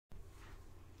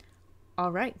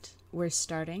All right, we're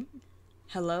starting.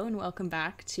 Hello and welcome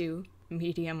back to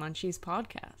Media Munchies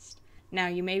podcast. Now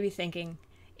you may be thinking,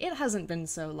 it hasn't been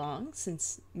so long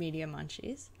since Media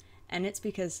Munchies, and it's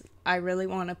because I really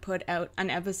want to put out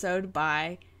an episode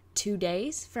by 2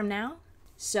 days from now.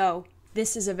 So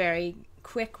this is a very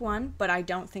quick one, but I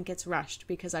don't think it's rushed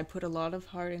because I put a lot of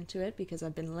heart into it because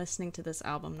I've been listening to this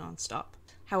album nonstop.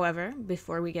 However,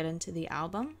 before we get into the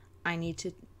album, I need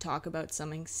to talk about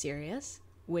something serious,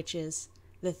 which is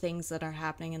the things that are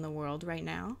happening in the world right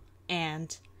now,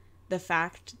 and the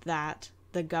fact that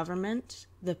the government,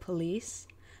 the police,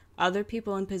 other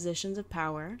people in positions of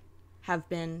power have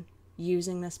been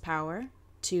using this power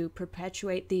to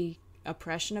perpetuate the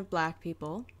oppression of Black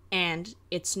people, and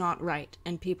it's not right,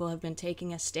 and people have been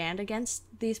taking a stand against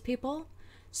these people.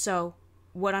 So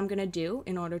what I'm going to do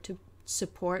in order to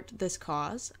support this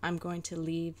cause, I'm going to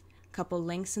leave a couple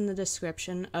links in the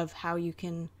description of how you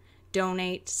can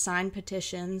donate, sign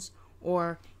petitions,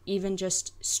 or even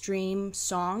just stream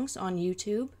songs on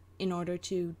YouTube in order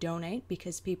to donate,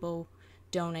 because people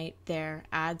donate their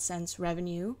AdSense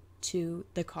revenue to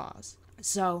the cause.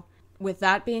 So with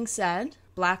that being said,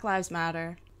 Black Lives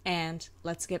Matter, and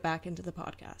let's get back into the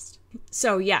podcast.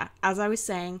 So yeah, as I was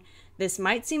saying, this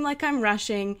might seem like I'm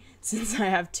rushing since I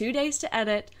have 2 days to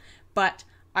edit, but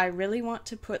I really want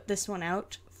to put this one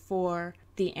out for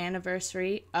the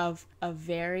anniversary of a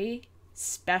very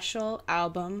special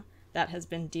album that has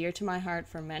been dear to my heart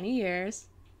for many years.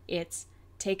 It's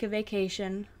Take a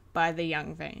Vacation by the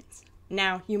Young Veins.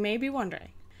 Now, you may be wondering,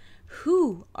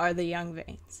 who are the Young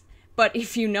Veins? But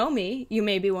if you know me, you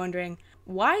may be wondering,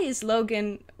 why is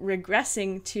Logan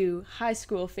regressing to high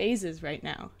school phases right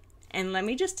now? And let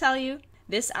me just tell you,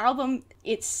 this album,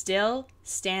 it still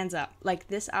stands up. Like,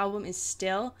 this album is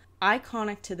still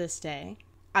iconic to this day.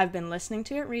 I've been listening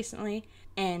to it recently,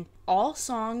 and all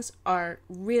songs are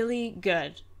really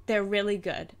good. They're really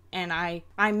good. And I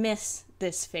miss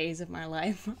this phase of my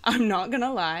life. I'm not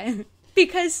gonna lie.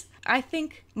 Because I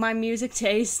think my music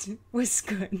taste was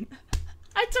good.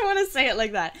 I don't want to say it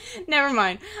like that. Never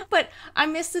mind. But I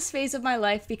miss this phase of my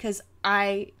life because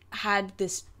I had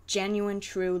this genuine,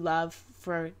 true love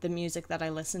for the music that I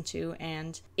listened to,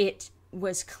 and it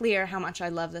was clear how much I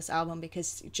love this album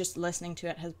because just listening to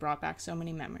it has brought back so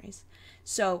many memories.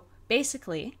 So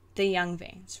basically, the Young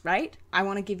Veins, right? I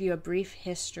want to give you a brief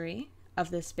history of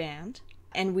this band.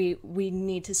 And we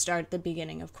need to start at the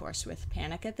beginning, of course, with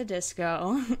Panic at the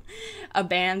Disco, a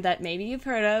band that maybe you've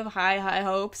heard of, High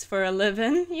Hopes for a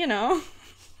Living, you know.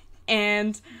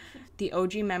 And the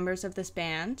OG members of this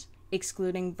band,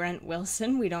 excluding Brent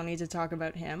Wilson, we don't need to talk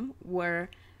about him, were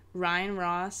Ryan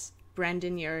Ross,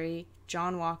 Brendan Urie,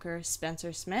 John Walker,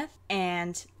 Spencer Smith,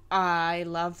 and I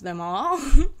love them all,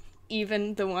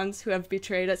 even the ones who have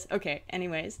betrayed us. Okay,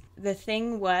 anyways, the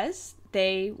thing was,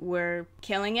 they were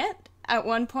killing it at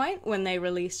one point when they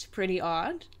released Pretty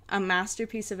Odd, a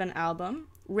masterpiece of an album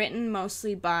written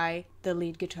mostly by the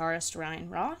lead guitarist Ryan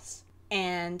Ross,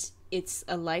 and it's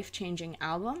a life-changing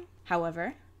album.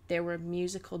 However, there were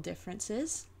musical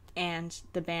differences and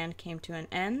the band came to an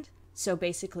end. So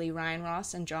basically Ryan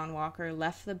Ross and John Walker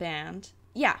left the band.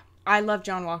 Yeah, I love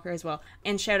John Walker as well,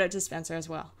 and shout out to Spencer as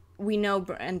well. We know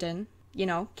Brendan, you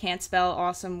know, can't spell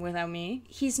awesome without me.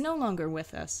 He's no longer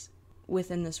with us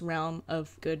within this realm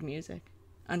of good music.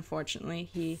 Unfortunately,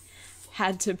 he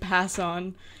had to pass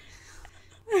on.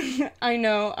 I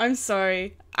know, I'm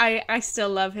sorry. I still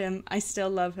love him. I still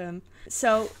love him.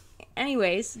 So,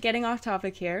 anyways, getting off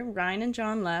topic here, Ryan and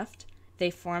John left. They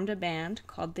formed a band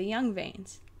called the Young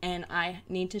Veins. And I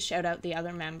need to shout out the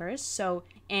other members. So,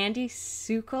 Andy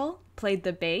Sukol played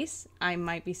the bass. I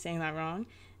might be saying that wrong.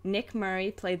 Nick Murray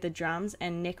played the drums,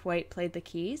 and Nick White played the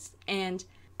keys. And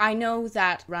I know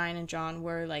that Ryan and John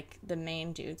were, like, the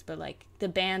main dudes, but, like, the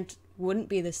band wouldn't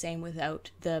be the same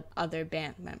without the other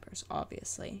band members,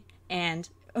 obviously. And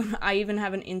I even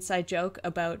have an inside joke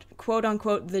about,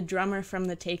 quote-unquote, the drummer from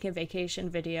the Take a Vacation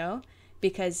video,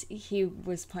 because he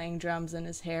was playing drums and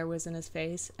his hair was in his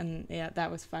face, and, yeah, that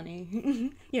was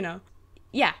funny, you know.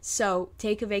 Yeah, so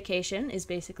Take a Vacation is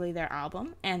basically their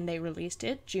album, and they released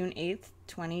it June 8th,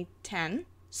 2010,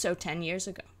 so 10 years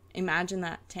ago. Imagine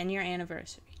that, 10-year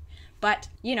anniversary. But,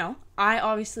 you know, I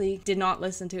obviously did not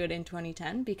listen to it in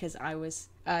 2010 because I was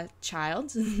a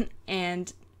child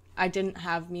and I didn't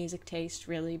have music taste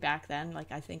really back then.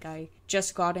 Like, I think I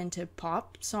just got into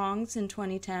pop songs in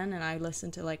 2010 and I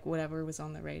listened to, like, whatever was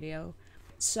on the radio.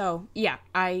 So, yeah,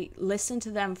 I listened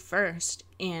to them first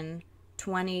in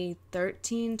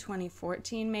 2013,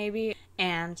 2014 maybe,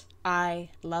 and I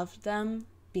loved them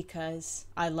because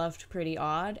I loved Pretty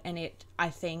Odd, and it, I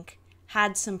think,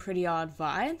 had some Pretty Odd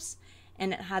vibes.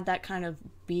 and it had that kind of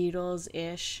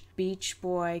Beatles-ish, Beach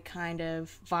Boy kind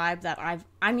of vibe that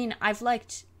I've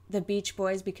liked the Beach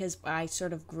Boys because I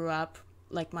sort of grew up,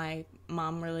 like my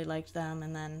mom really liked them,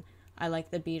 and then I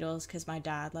liked the Beatles because my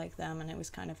dad liked them, and it was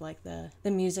kind of like the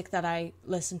music that I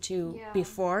listened to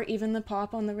before even the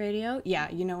pop on the radio. Yeah,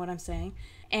 you know what I'm saying?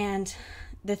 And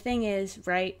the thing is,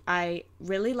 right, I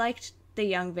really liked the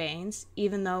Young Vanes,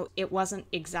 even though it wasn't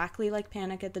exactly like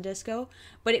Panic at the Disco,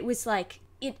 but it was like,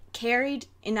 it carried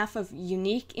enough of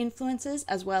unique influences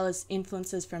as well as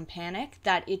influences from Panic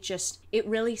that it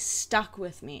really stuck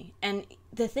with me. And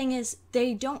the thing is,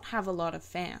 they don't have a lot of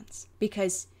fans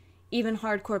because even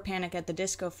hardcore Panic at the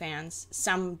Disco fans,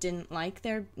 some didn't like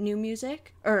their new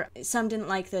music, or some didn't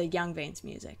like the Young Vanes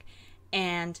music.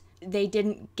 And they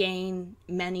didn't gain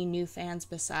many new fans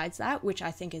besides that, which I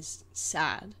think is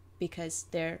sad, because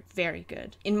they're very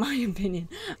good, in my opinion.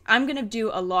 I'm gonna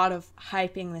do a lot of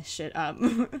hyping this shit up,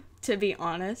 to be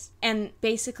honest. And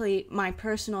basically, my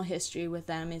personal history with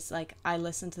them is, like, I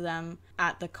listened to them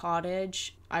at the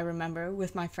cottage, I remember,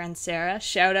 with my friend Sarah.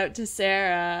 Shout out to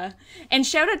Sarah. And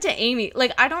shout out to Amy.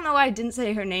 Like, I don't know why I didn't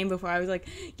say her name before. I was like,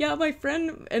 yeah, my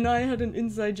friend and I had an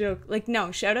inside joke. Like,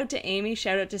 no, shout out to Amy,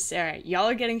 shout out to Sarah. Y'all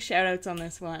are getting shout outs on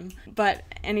this one. But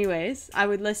anyways, I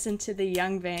would listen to the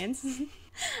Young Vanes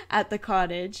at the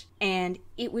cottage, and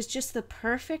it was just the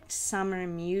perfect summer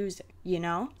music, you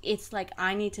know? It's like,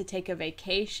 I need to take a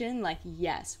vacation. Like,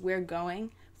 yes, we're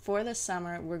going for the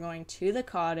summer, we're going to the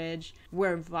cottage,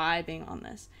 we're vibing on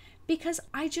this, because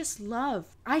I just love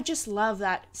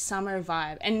that summer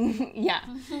vibe. And yeah,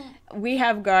 we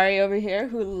have Gary over here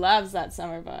who loves that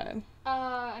summer vibe.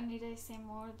 Need I say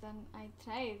more than I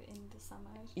thrive in the summer?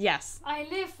 Yes. I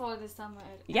live for the summer.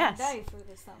 Yes. I die for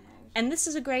the summer. And this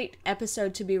is a great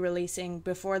episode to be releasing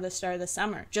before the start of the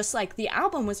summer. Just like the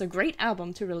album was a great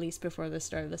album to release before the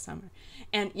start of the summer.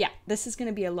 And yeah, this is going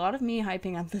to be a lot of me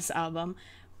hyping up this album.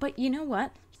 But you know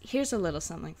what? Here's a little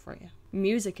something for you.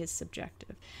 Music is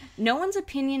subjective. No one's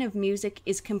opinion of music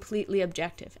is completely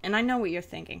objective. And I know what you're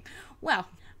thinking. Well,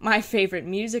 my favorite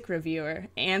music reviewer,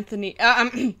 Anthony...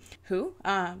 who?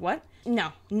 What?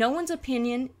 No one's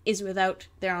opinion is without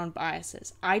their own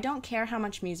biases. I don't care how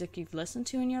much music you've listened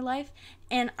to in your life.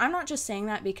 And I'm not just saying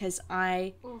that because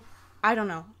I don't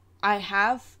know. I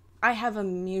have a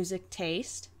music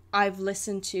taste. I've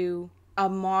listened to a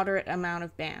moderate amount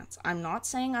of bands. I'm not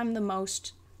saying I'm the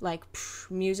most, like,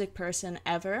 music person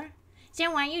ever.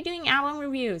 So why are you doing album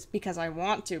reviews? Because I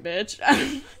want to, bitch.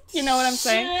 You know what I'm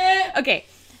saying? Okay.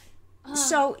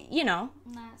 So, you know,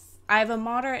 Nice. I have a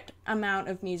moderate amount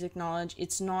of music knowledge.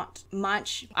 It's not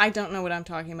much. I don't know what I'm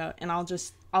talking about, and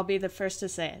I'll be the first to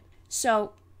say it.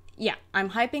 So, yeah,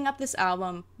 I'm hyping up this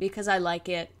album because I like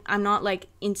it. I'm not, like,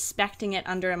 inspecting it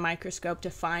under a microscope to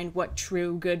find what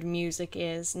true good music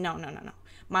is. No.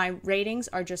 My ratings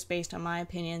are just based on my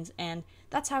opinions, and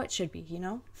that's how it should be, you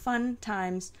know? Fun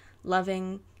times,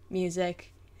 loving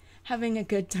music, having a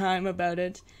good time about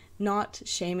it, not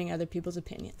shaming other people's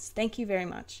opinions. Thank you very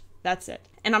much. That's it.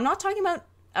 And I'm not talking about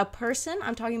a person.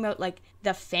 I'm talking about, like,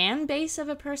 the fan base of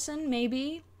a person,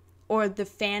 maybe, or the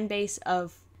fan base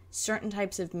of certain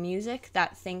types of music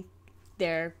that think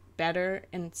they're better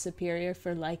and superior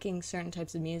for liking certain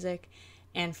types of music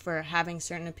and for having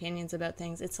certain opinions about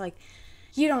things. It's like,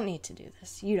 you don't need to do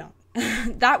this. You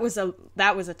don't. That was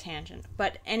a tangent.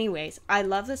 But anyways, I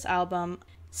love this album.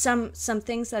 Some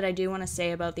things that I do want to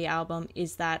say about the album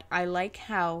is that I like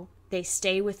how they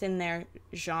stay within their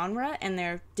genre and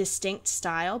their distinct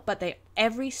style, but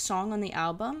every song on the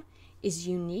album is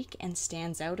unique and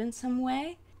stands out in some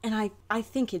way. And I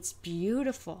think it's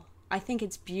beautiful. I think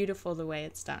it's beautiful the way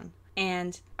it's done.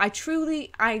 And I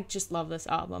just love this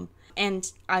album. And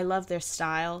I love their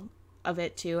style of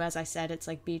it too. As I said, it's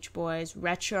like Beach Boys,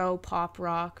 retro, pop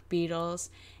rock, Beatles.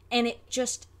 And it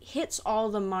just hits all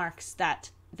the marks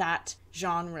that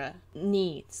genre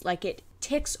needs. Like, it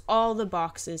ticks all the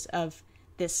boxes of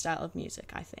this style of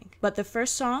music, I think. But the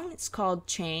first song, it's called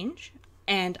Change.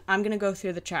 And I'm going to go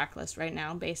through the track list right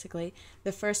now, basically.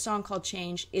 The first song, called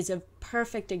Change, is a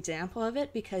perfect example of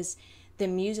it because the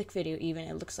music video even,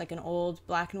 it looks like an old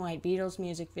black and white Beatles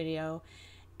music video.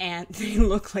 And they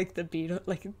look like the Beatles.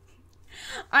 Like,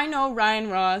 I know Ryan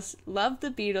Ross loved the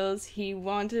Beatles. He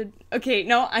wanted... Okay,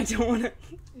 no, I don't want to...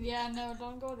 Yeah, no,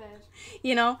 don't go there.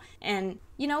 You know? And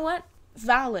you know what?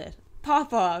 Valid.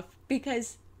 Pop off.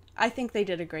 Because I think they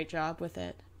did a great job with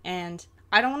it. And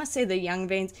I don't want to say the Young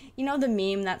Vanes. You know the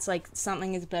meme that's like,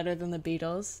 something is better than the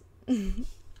Beatles?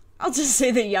 I'll just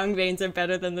say the Young Vanes are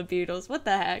better than the Beatles. What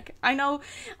the heck? I know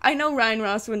Ryan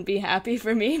Ross wouldn't be happy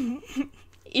for me,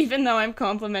 even though I'm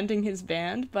complimenting his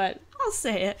band, but I'll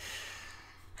say it.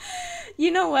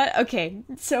 You know what? Okay,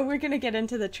 so we're gonna get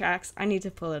into the tracks. I need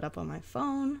to pull it up on my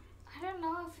phone. I don't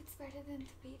know if it's better than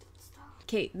the Beatles stuff.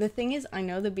 Okay, the thing is, I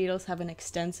know the Beatles have an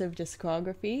extensive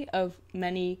discography of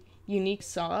many unique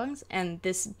songs, and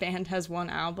this band has one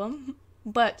album,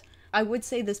 but I would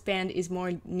say this band is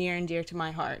more near and dear to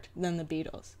my heart than the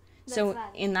Beatles. So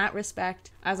valid. in that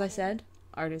respect, as I said,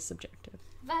 art is subjective.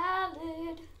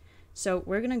 Valid. So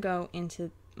we're gonna go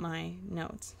into my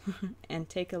notes and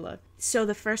take a look. So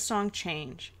the first song,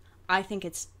 Change. I think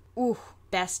it's,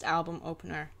 best album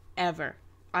opener ever.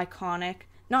 Iconic.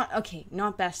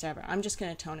 Not best ever. I'm just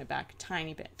gonna tone it back a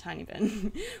tiny bit.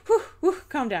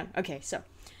 Calm down. Okay, so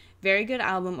very good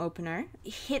album opener.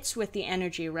 Hits with the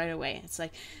energy right away. It's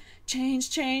like, change,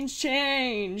 change,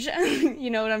 change. You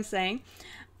know what I'm saying?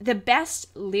 The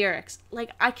best lyrics.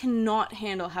 Like, I cannot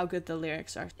handle how good the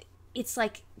lyrics are. It's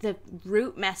like the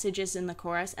root messages in the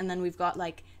chorus, and then we've got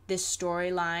like this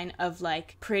storyline of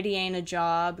like pretty ain't a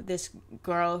job, this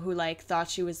girl who like thought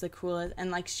she was the coolest,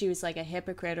 and like she was like a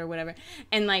hypocrite or whatever,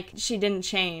 and like she didn't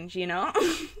change, you know?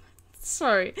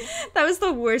 Sorry, that was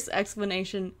the worst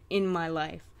explanation in my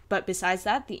life. But besides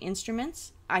that, the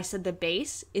instruments, I said the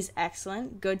bass is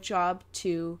excellent. Good job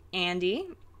to Andy.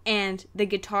 And the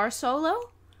guitar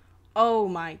solo, oh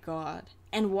my god.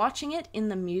 And watching it in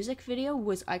the music video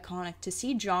was iconic. To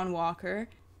see John Walker,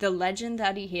 the legend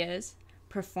that he is,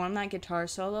 perform that guitar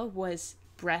solo was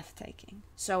breathtaking.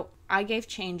 So I gave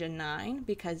Change a 9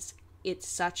 because it's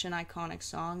such an iconic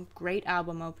song. Great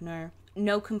album opener.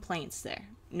 No complaints there.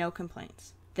 No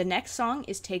complaints. The next song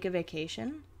is Take a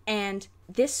Vacation. And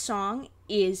this song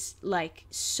is like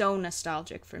so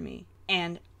nostalgic for me.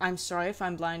 And I'm sorry if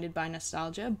I'm blinded by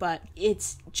nostalgia, but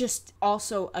it's just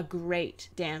also a great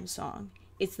damn song.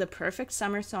 It's the perfect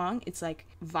summer song. It's like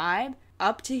vibe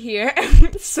up to here.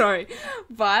 Sorry.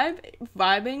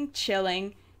 Vibing,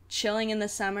 chilling in the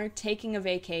summer, taking a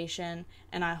vacation.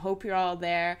 And I hope you're all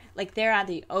there. Like, they're at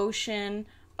the ocean.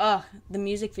 Ugh, the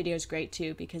music video is great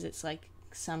too because it's like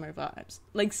summer vibes.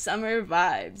 Like summer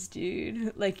vibes,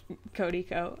 dude. Like Cody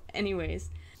Co. Anyways,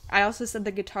 I also said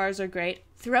the guitars are great.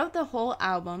 Throughout the whole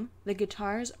album, the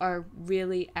guitars are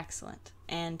really excellent.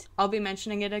 And I'll be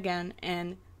mentioning it again,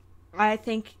 and I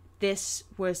think this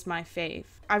was my fave.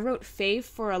 I wrote fave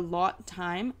for a lot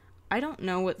time. I don't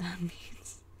know what that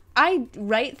means. I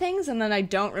write things and then I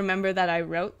don't remember that I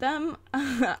wrote them.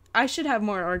 I should have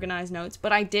more organized notes,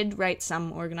 but I did write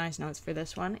some organized notes for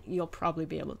this one. You'll probably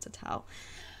be able to tell.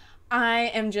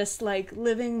 I am just like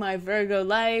living my Virgo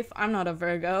life. I'm not a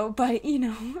Virgo, but you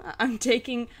know, I'm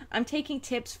taking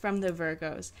tips from the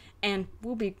Virgos, and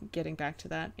we'll be getting back to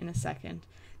that in a second.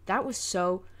 That was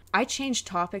so, I changed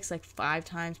topics like 5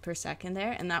 times per second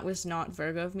there, and that was not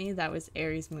Virgo of me, that was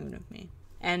Aries moon of me.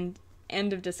 And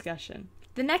end of discussion.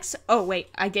 The next,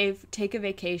 I gave Take a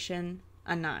Vacation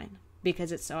a 9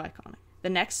 because it's so iconic. The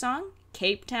next song,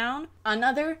 Cape Town,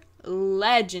 another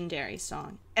legendary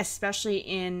song, especially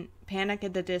in Panic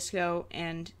at the Disco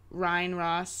and Ryan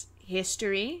Ross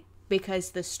history,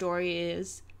 because the story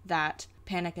is that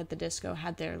Panic at the Disco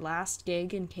had their last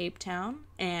gig in Cape Town,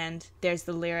 and there's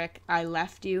the lyric, I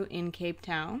left you in Cape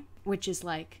Town, which is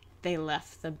like, they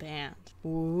left the band.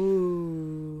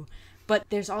 Ooh. But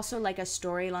there's also like a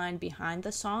storyline behind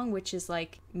the song, which is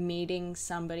like meeting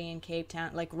somebody in Cape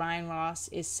Town. Like Ryan Ross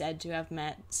is said to have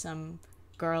met some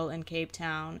girl in Cape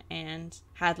Town and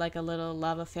had like a little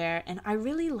love affair. And I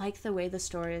really like the way the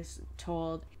story is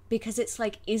told, because it's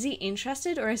like, is he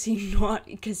interested or is he not?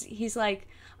 Because he's like,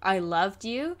 I loved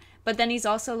you. But then he's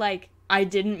also like, I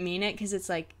didn't mean it, because it's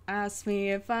like, ask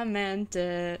me if I meant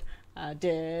it. I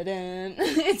didn't.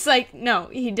 It's like, no,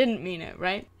 he didn't mean it,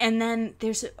 right? And then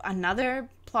there's another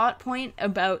plot point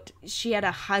about she had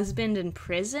a husband in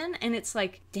prison, and it's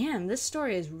like, damn, this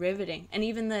story is riveting. And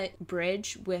even the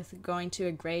bridge with going to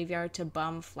a graveyard to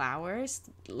bum flowers,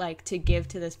 like to give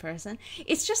to this person,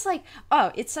 it's just like,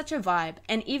 oh, it's such a vibe.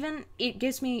 And even it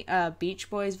gives me a Beach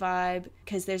Boys vibe,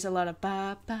 because there's a lot of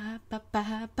ba ba ba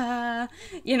ba ba,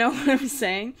 you know what I'm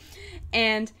saying?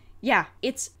 And yeah,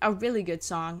 it's a really good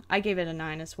song. I gave it a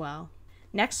 9 as well.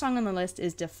 Next song on the list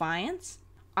is Defiance.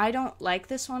 I don't like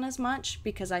this one as much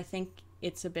because I think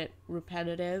it's a bit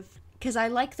repetitive. Because I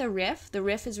like the riff. The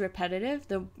riff is repetitive.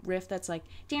 The riff that's like,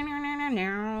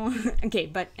 okay,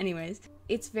 but anyways,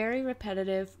 it's very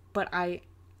repetitive, but I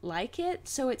like it.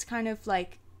 So it's kind of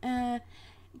like,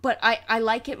 but I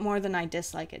like it more than I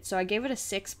dislike it. So I gave it a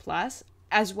 6+,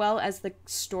 as well as the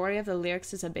story of the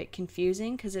lyrics is a bit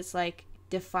confusing because it's like,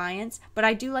 Defiance, but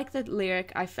I do like the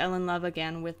lyric, I fell in love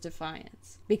again with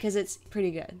Defiance, because it's pretty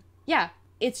good. Yeah,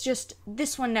 it's just,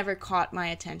 this one never caught my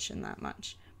attention that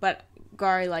much, but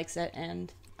Gary likes it,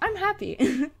 and I'm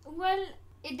happy. Well,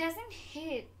 it doesn't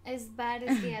hit as bad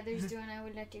as the others do, and I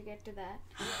will let you get to that.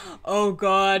 Oh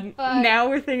god. But- Now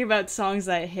we're thinking about songs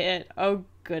that hit. Oh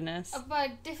goodness.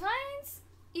 But Defiance,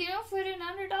 for an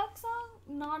underdog song,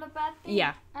 not a bad thing.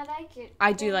 Yeah. I like it.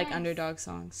 I do They're like nice. underdog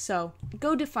songs. So,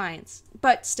 go Defiance.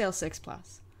 But still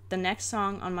 6+. The next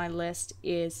song on my list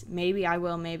is Maybe I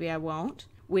Will, Maybe I Won't,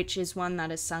 which is one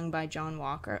that is sung by John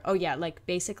Walker. Oh yeah, like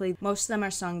basically most of them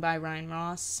are sung by Ryan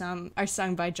Ross, some are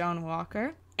sung by John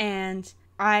Walker. And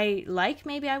I like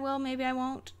Maybe I Will, Maybe I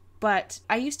Won't, but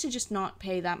I used to just not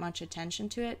pay that much attention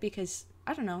to it because,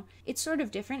 I don't know, it's sort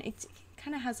of different. It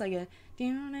kind of has like a,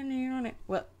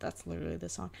 well, that's literally the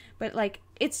song. But like,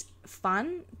 it's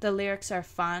fun, the lyrics are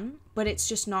fun, but it's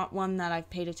just not one that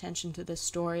I've paid attention to the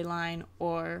storyline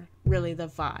or really the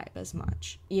vibe as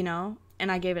much,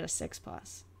 And I gave it a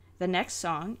 6+. The next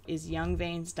song is Young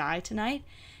Veins Die Tonight.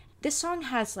 This song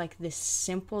has like this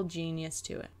simple genius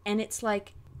to it. And it's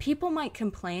like, people might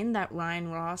complain that Ryan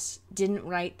Ross didn't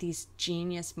write these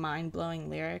genius,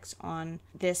 mind-blowing lyrics on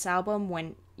this album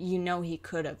when he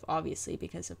could have, obviously,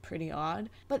 because of Pretty Odd.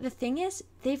 But the thing is,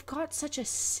 they've got such a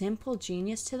simple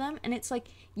genius to them, and it's like,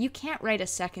 you can't write a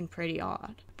second Pretty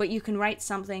Odd, but you can write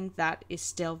something that is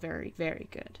still very, very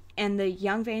good. And the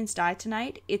Young Veins Die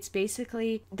Tonight, it's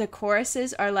basically, the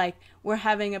choruses are like, we're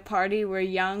having a party, we're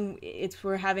young,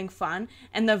 we're having fun.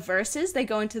 And the verses, they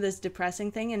go into this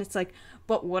depressing thing, and it's like,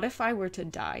 but what if I were to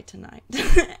die tonight?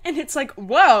 And it's like,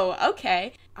 whoa,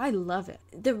 okay. I love it.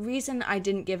 The reason I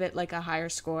didn't give it like a higher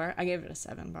score, I gave it a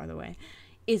 7, by the way,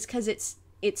 is because it's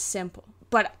simple.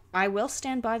 But I will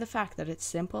stand by the fact that it's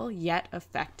simple yet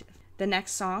effective. The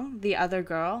next song, The Other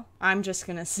Girl, I'm just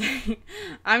gonna say,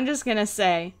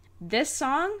 this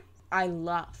song, I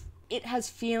love. It has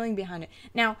feeling behind it.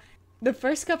 Now, the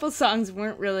first couple songs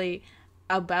weren't really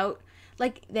about,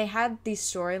 like, they had these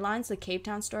storylines, the Cape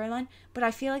Town storyline, but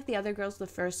I feel like The Other Girl's the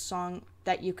first song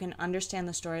that you can understand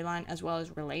the storyline as well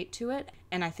as relate to it,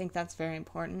 and I think that's very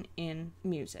important in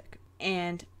music.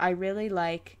 And I really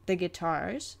like the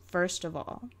guitars, first of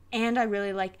all. And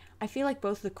I feel like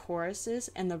both the choruses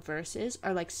and the verses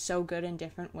are like so good in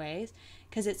different ways.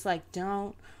 Because it's like,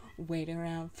 don't wait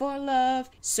around for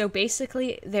love. So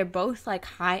basically, they're both like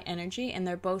high energy and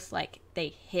they're both like, they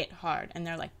hit hard. And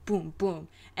they're like, boom, boom.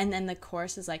 And then the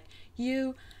chorus is like,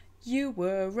 you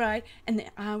were right and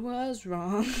then I was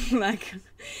wrong. Like,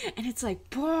 and it's like,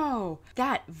 whoa,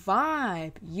 that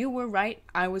vibe. You were right,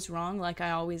 I was wrong, like I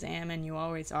always am and you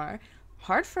always are.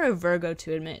 Hard for a Virgo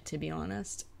to admit, to be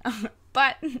honest.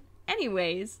 But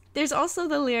anyways, there's also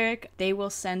the lyric, they will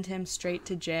send him straight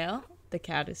to jail. The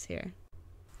cat is here.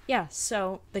 Yeah,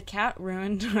 so the cat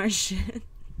ruined our shit.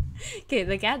 Okay,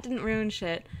 the cat didn't ruin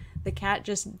shit. The cat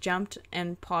just jumped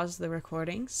and paused the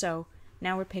recording. So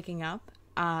now we're picking up.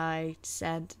 I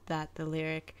said that the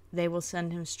lyric, they will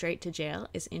send him straight to jail,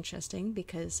 is interesting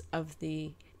because of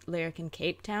the lyric in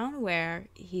Cape Town where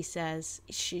he says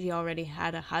she already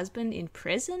had a husband in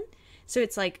prison. So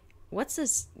it's like, what's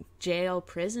this jail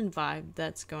prison vibe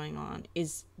that's going on?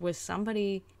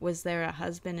 Was there a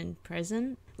husband in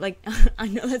prison? Like, I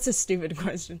know that's a stupid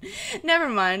question. Never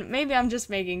mind. Maybe I'm just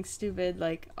making stupid,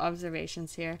 like,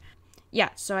 observations here. Yeah,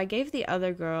 so I gave The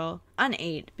Other Girl an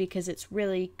 8 because it's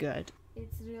really good.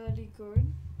 It's really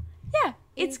good. Yeah,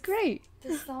 it's great.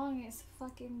 The song is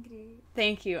fucking great.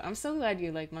 Thank you. I'm so glad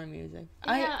you like my music.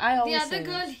 Yeah, I always The Other say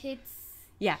Girl this. hits.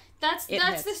 Yeah. That's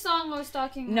hits. the song I was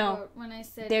talking about when I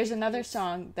said there's it another hits.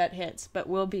 song that hits, but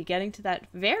we'll be getting to that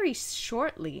very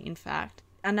shortly, in fact.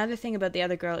 Another thing about The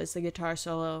Other Girl is the guitar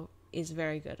solo is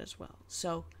very good as well.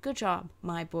 So, good job,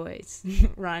 my boys.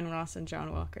 Ryan Ross and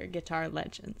John Walker, guitar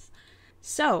legends.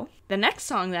 So, the next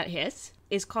song that hits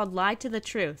is called Lie to the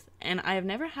Truth. And I have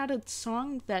never had a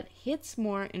song that hits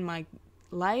more in my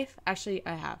life. Actually,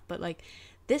 I have. But, like,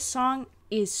 this song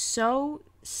is so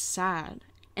sad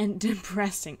and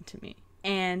depressing to me.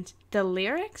 And the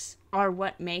lyrics are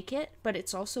what make it, but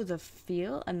it's also the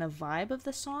feel and the vibe of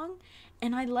the song.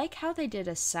 And I like how they did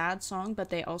a sad song, but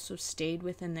they also stayed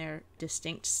within their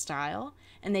distinct style.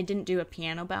 And they didn't do a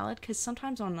piano ballad, because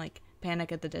sometimes on, like,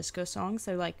 Panic at the Disco songs,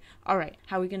 they're like, all right,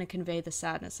 how are we going to convey the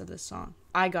sadness of this song?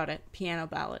 I got it, piano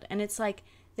ballad. And it's like,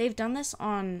 they've done this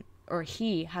on, or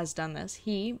he has done this.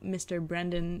 He, Mr.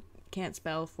 Brendan Can't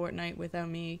Spell Fortnite Without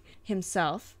Me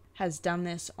himself, has done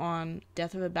this on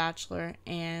Death of a Bachelor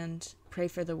and Pray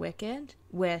for the Wicked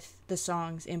with the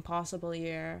songs Impossible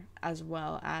Year, as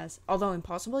well as, although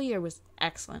Impossible Year was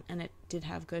excellent and it did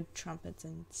have good trumpets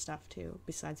and stuff too,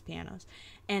 besides pianos.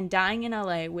 And Dying in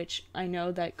LA, which I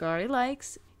know that Gary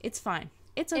likes, it's fine.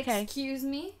 It's okay. Excuse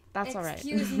me? That's all right.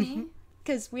 Excuse me?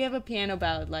 because we have a piano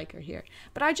ballad liker here.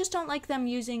 But I just don't like them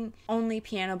using only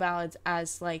piano ballads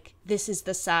as, like, this is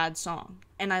the sad song.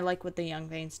 And I like what the Young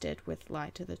Vanes did with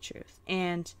Lie to the Truth.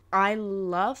 And I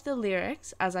love the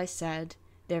lyrics, as I said.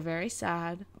 They're very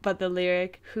sad. But the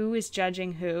lyric, who is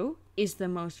judging who, is the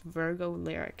most Virgo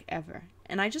lyric ever.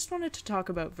 And I just wanted to talk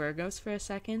about Virgos for a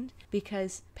second,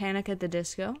 because Panic at the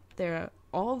Disco, they're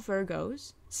all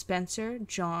Virgos. Spencer,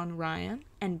 John, Ryan,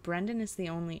 and Brendan is the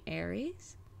only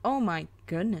Aries. Oh my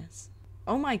goodness.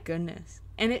 Oh my goodness.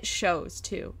 And it shows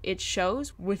too. It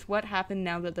shows with what happened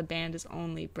now that the band is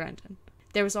only Brendan.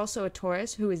 There was also a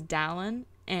Taurus who is Dallin,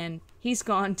 and he's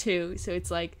gone too, so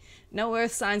it's like, no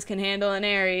earth signs can handle an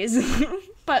Aries.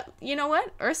 But you know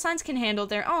what? Earth signs can handle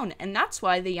their own, and that's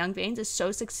why the Young Vanes is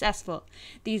so successful.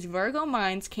 These Virgo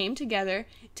minds came together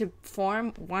to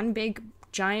form one big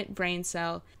giant brain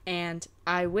cell, and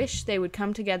I wish they would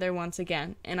come together once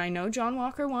again. And I know John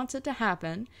Walker wants it to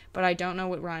happen, but I don't know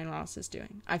what Ryan Ross is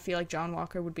doing. I feel like John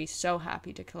Walker would be so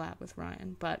happy to collab with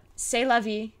Ryan, but c'est la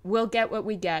vie. We'll get what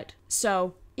we get.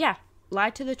 So yeah,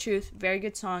 Lie to the Truth, very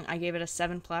good song. I gave it a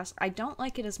 7+. I don't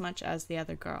like it as much as The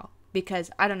Other Girl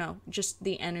because, I don't know, just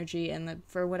the energy and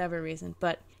for whatever reason,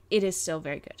 but it is still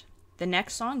very good. The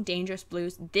next song, Dangerous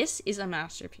Blues, this is a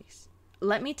masterpiece.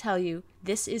 Let me tell you,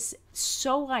 this is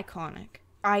so iconic.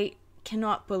 I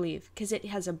cannot believe, because it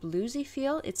has a bluesy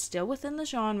feel, it's still within the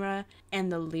genre,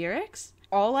 and the lyrics,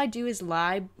 all I do is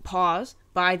lie, pause,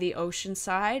 by the ocean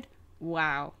side.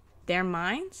 Wow. Their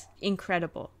minds,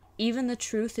 incredible. Even the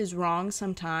truth is wrong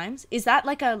sometimes. Is that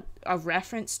like a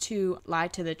reference to Lie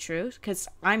to the Truth? Because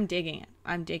I'm digging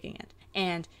it.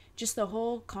 And just the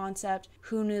whole concept,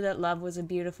 who knew that love was a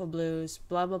beautiful blues,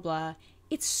 blah, blah, blah.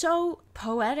 It's so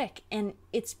poetic and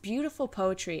it's beautiful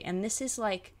poetry. And this is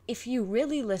like, if you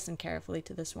really listen carefully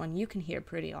to this one, you can hear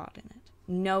Pretty Odd in it.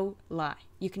 No lie.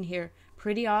 You can hear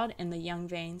Pretty Odd and the Young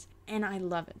Vanes, and I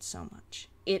love it so much.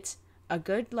 It's a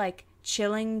good, like,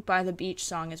 chilling by the beach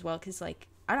song as well, because, like,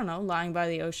 I don't know, lying by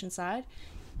the ocean side.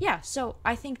 Yeah, so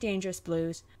I think Dangerous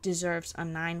Blues deserves a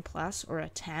 9+ or a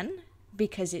 10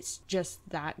 because it's just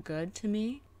that good to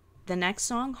me. The next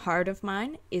song, Heart of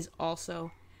Mine, is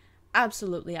also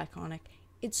absolutely iconic.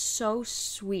 It's so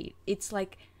sweet. It's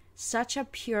like such a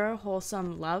pure,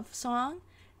 wholesome love song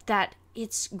that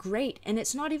it's great. And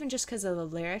it's not even just because of the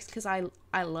lyrics, because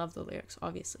I love the lyrics,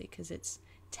 obviously, because it's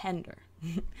tender,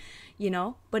 you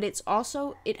know? But it's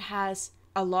also, it has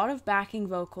a lot of backing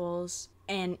vocals,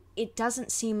 and it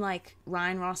doesn't seem like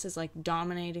Ryan Ross is like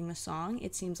dominating the song.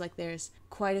 It seems like there's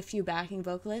quite a few backing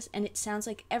vocalists, and it sounds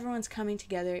like everyone's coming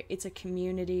together. It's a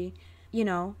community, you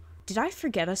know. Did I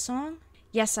forget a song?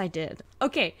 Yes, I did.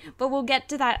 Okay, but we'll get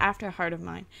to that after Heart of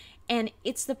Mine. And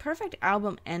it's the perfect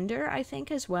album ender, I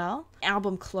think, as well.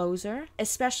 Album closer,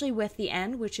 especially with the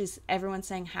end, which is everyone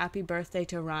saying happy birthday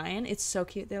to Ryan. It's so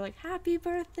cute. They're like, happy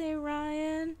birthday,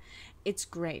 Ryan. It's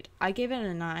great. I gave it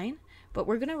a 9, but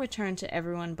we're going to return to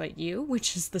Everyone But You,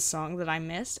 which is the song that I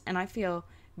missed. And I feel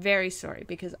very sorry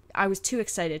because I was too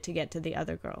excited to get to The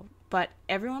Other Girl. But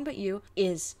Everyone But You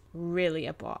is really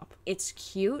a bop. It's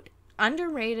cute,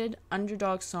 underrated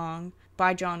underdog song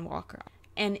by John Walker.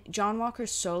 And John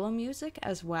Walker's solo music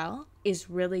as well is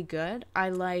really good. I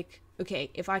like, okay,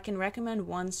 if I can recommend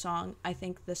one song, I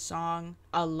think the song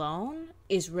Alone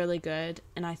is really good.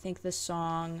 And I think the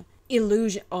song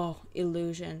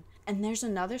Illusion. And there's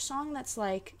another song that's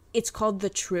like, it's called The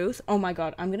Truth. Oh my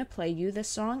God, I'm going to play you this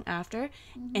song after.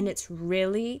 And it's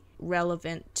really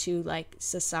relevant to like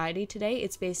society today.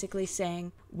 It's basically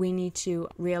saying we need to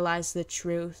realize the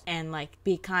truth and like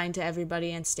be kind to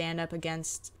everybody and stand up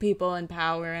against people in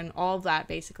power and all of that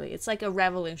basically. It's like a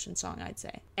revolution song, I'd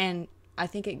say. And I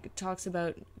think it talks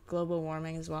about global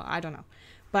warming as well. I don't know.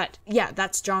 But yeah,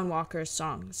 that's John Walker's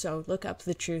song. So look up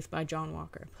The Truth by John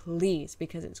Walker, please,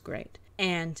 because it's great.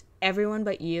 And Everyone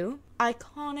But You,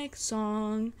 iconic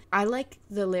song. I like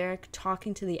the lyric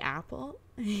talking to the apple.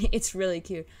 It's really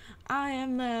cute. I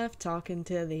am left talking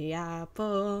to the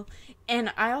apple.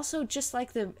 And I also just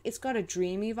like it's got a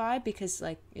dreamy vibe because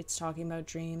like it's talking about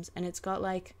dreams and it's got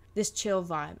like this chill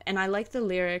vibe. And I like the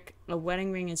lyric, a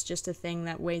wedding ring is just a thing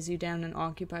that weighs you down and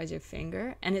occupies your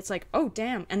finger. And it's like, oh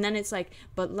damn. And then it's like,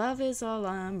 but love is all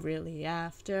I'm really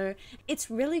after. It's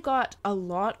really got a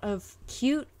lot of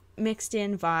cute mixed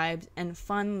in vibes and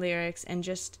fun lyrics and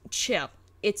just chill.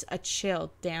 It's a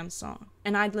chill damn song.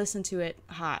 And I'd listen to it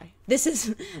high. This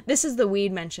is the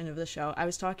weed mention of the show. I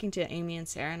was talking to Amy and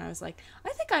Sarah and I was like, I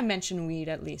think I mention weed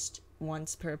at least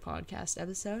once per podcast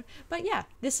episode. But yeah,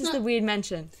 this is the weed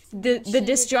mention. The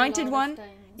disjointed one.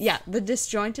 Yeah, the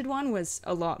disjointed one was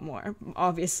a lot more,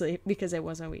 obviously, because it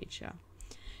was a weed show.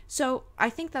 So I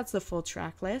think that's the full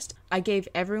track list. I gave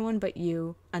Everyone But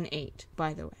You an 8,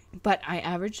 by the way. But I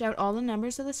averaged out all the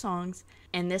numbers of the songs,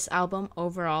 and this album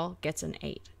overall gets an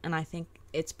 8. And I think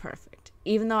it's perfect.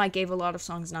 Even though I gave a lot of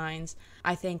songs 9s,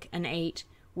 I think an 8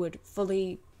 would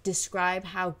fully describe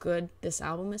how good this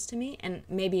album is to me, and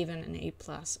maybe even an A+.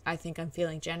 I think I'm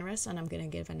feeling generous, and I'm going to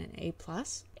give it an A+.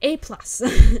 A+.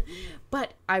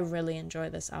 But I really enjoy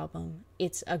this album.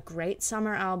 It's a great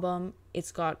summer album.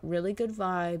 It's got really good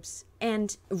vibes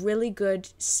and really good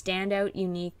standout,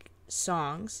 unique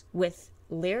songs with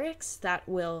lyrics that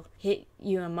will hit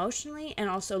you emotionally, and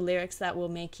also lyrics that will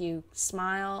make you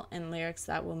smile, and lyrics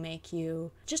that will make you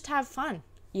just have fun,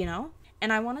 you know?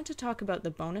 And I wanted to talk about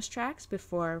the bonus tracks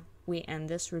before we end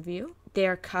this review.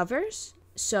 They're covers,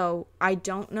 so I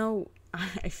don't know,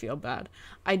 I feel bad.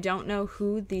 I don't know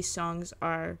who these songs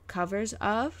are covers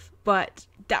of, but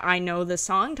I know the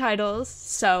song titles,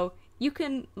 so you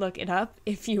can look it up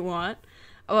if you want.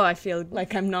 Oh, I feel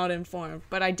like I'm not informed,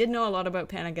 but I did know a lot about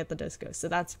Panic at the Disco, so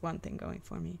that's one thing going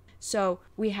for me. So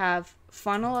we have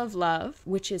Funnel of Love,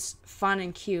 which is fun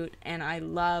and cute, and I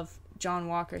love John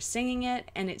Walker singing it,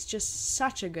 and it's just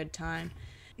such a good time.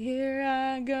 Here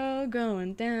I go,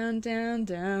 going down, down,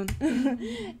 down.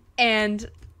 And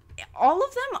all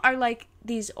of them are like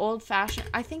these old-fashioned,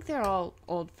 I think they're all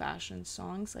old-fashioned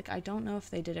songs. Like, I don't know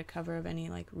if they did a cover of any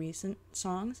like recent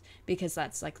songs, because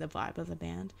that's like the vibe of the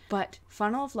band. But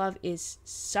Funnel of Love is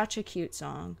such a cute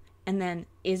song. And then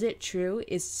Is It True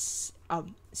is a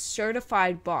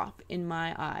certified bop in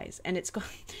my eyes. And it's got,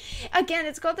 again,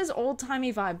 it's got this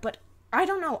old-timey vibe, but I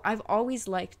don't know, I've always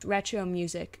liked retro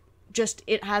music. Just,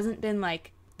 it hasn't been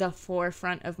like the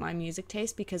forefront of my music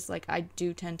taste, because like I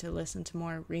do tend to listen to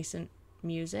more recent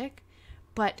music.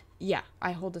 But yeah,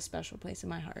 I hold a special place in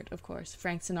my heart, of course.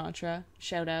 Frank Sinatra,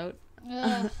 shout out.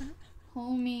 Ugh,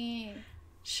 homie.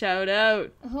 Shout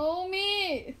out.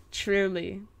 Homie.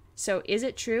 Truly. So Is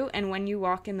It True and When You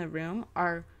Walk in the Room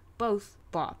are both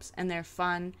bops, and they're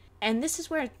fun. And this is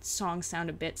where songs sound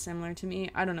a bit similar to me.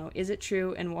 I don't know, Is It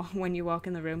True and When You Walk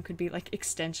in the Room could be like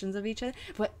extensions of each other,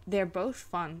 but they're both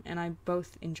fun, and I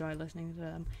both enjoy listening to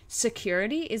them.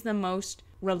 Security is the most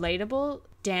relatable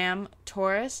damn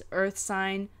Taurus earth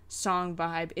sign song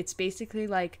vibe. It's basically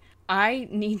like, I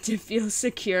need to feel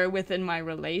secure within my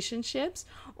relationships,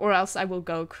 or else I will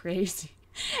go crazy.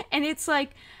 And it's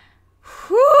like,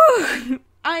 whew,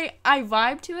 I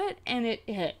vibe to it, and it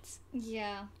hits.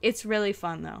 Yeah. It's really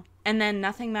fun, though. And then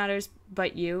Nothing Matters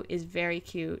But You is very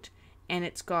cute, and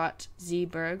it's got Z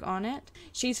Berg on it.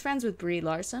 She's friends with Brie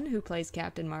Larson, who plays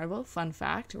Captain Marvel. Fun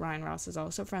fact, Ryan Ross is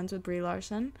also friends with Brie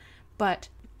Larson. But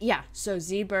yeah, so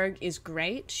Z Berg is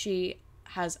great. She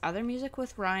has other music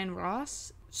with Ryan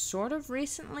Ross sort of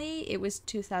recently. It was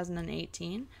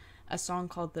 2018, a song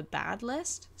called The Bad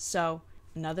List. So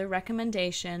another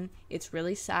recommendation. It's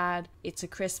really sad. It's a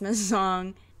Christmas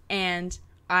song, and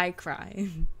I cry.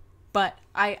 But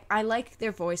I like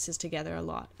their voices together a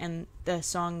lot, and the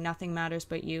song Nothing Matters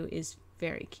But You is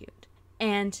very cute.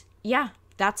 And yeah,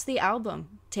 that's the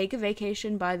album. Take a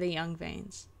Vacation by the Young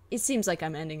Vanes. It seems like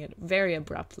I'm ending it very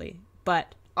abruptly,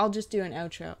 but I'll just do an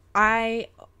outro. I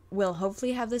will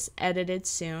hopefully have this edited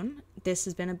soon. This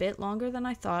has been a bit longer than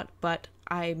I thought, but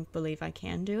I believe I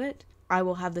can do it. I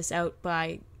will have this out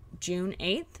by June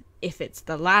 8th, if it's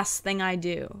the last thing I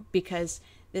do, because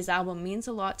this album means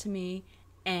a lot to me,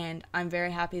 and I'm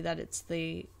very happy that it's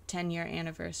the 10-year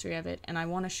anniversary of it, and I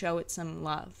want to show it some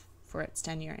love for its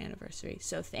 10-year anniversary.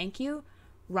 So thank you,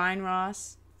 Ryan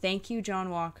Ross. Thank you,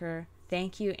 John Walker.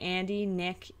 Thank you, Andy,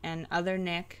 Nick, and other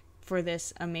Nick, for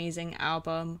this amazing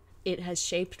album. It has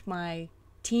shaped my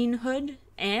teenhood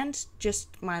and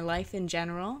just my life in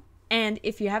general. And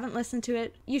if you haven't listened to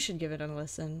it, you should give it a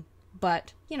listen.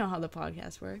 But you know how the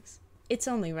podcast works. It's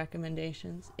only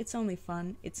recommendations. It's only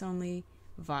fun. It's only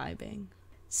vibing.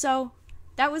 So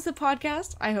that was the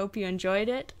podcast. I hope you enjoyed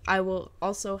it. I will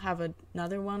also have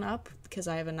another one up because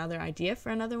I have another idea for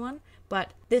another one.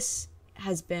 But this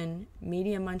has been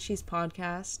Media Munchies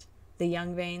Podcast. The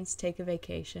Young Vanes Take a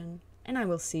Vacation. And I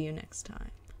will see you next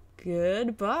time.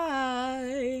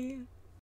 Goodbye.